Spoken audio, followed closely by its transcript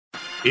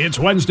It's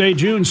Wednesday,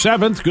 June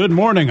 7th. Good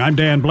morning. I'm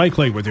Dan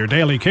Blakely with your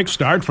daily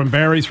kickstart from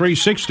Barrie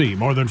 360.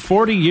 More than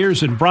 40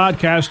 years in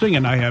broadcasting,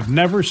 and I have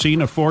never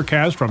seen a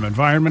forecast from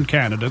Environment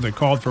Canada that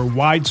called for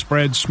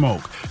widespread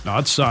smoke.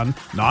 Not sun,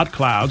 not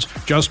clouds,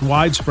 just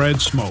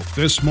widespread smoke.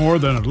 This more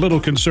than a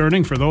little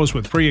concerning for those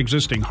with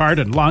pre-existing heart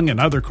and lung and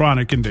other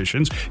chronic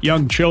conditions,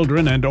 young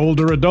children and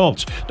older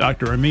adults.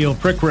 Dr. Emil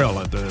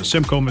Prickrill at the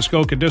Simcoe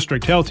Muskoka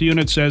District Health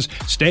Unit says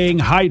staying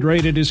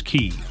hydrated is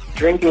key.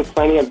 Drinking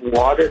plenty of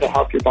water to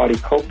help your body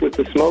cope with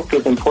the smoke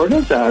is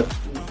important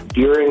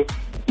during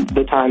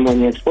the time when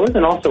you expose,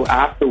 and also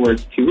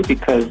afterwards too,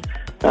 because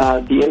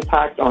the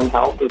impact on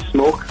health of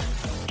smoke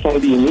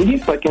can be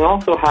immediate, but can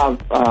also have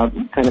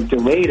kind of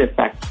delayed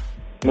effects,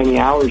 many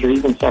hours or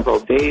even several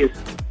days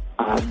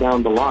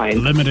down the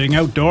line. Limiting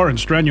outdoor and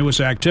strenuous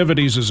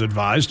activities is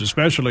advised,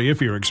 especially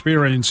if you're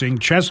experiencing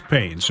chest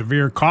pain,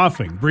 severe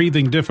coughing,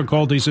 breathing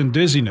difficulties, and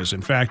dizziness.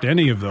 In fact,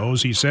 any of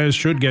those, he says,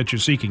 should get you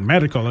seeking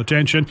medical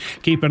attention.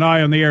 Keep an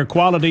eye on the air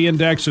quality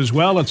index as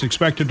well. It's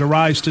expected to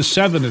rise to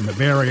 7 in the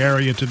Barrie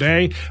area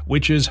today,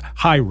 which is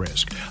high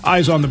risk.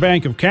 Eyes on the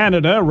Bank of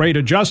Canada, rate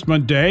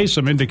adjustment day.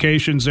 Some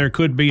indications there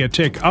could be a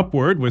tick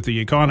upward with the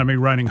economy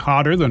running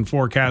hotter than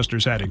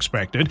forecasters had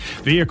expected.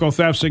 Vehicle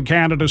thefts in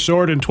Canada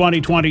soared in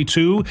 2022.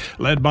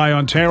 Led by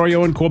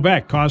Ontario and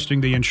Quebec, costing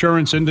the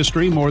insurance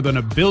industry more than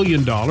 $1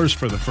 billion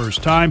for the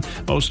first time.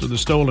 Most of the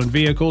stolen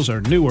vehicles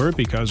are newer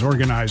because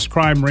organized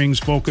crime rings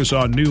focus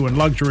on new and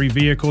luxury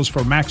vehicles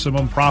for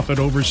maximum profit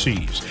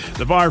overseas.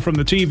 The bar from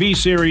the TV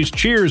series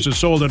Cheers is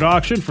sold at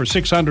auction for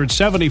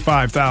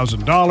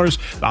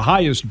 $675,000, the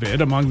highest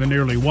bid among the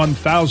nearly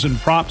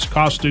 1,000 props,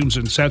 costumes,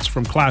 and sets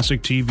from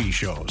classic TV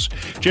shows.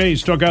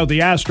 Jays took out the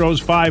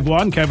Astros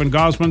 5-1. Kevin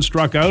Gausman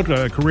struck out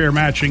a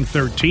career-matching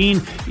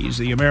 13. He's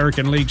the American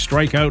League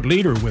strikeout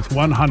leader with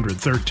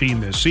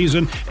 113 this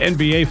season.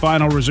 NBA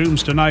final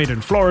resumes tonight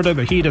in Florida.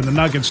 The Heat and the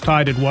Nuggets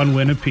tied at 1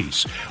 win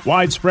apiece.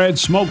 Widespread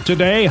smoke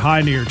today,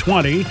 high near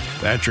 20.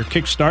 That's your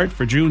kickstart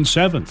for June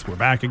 7th. We're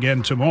back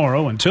again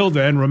tomorrow. Until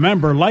then,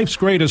 remember, life's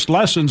greatest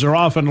lessons are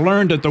often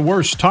learned at the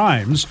worst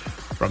times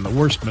from the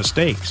worst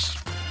mistakes.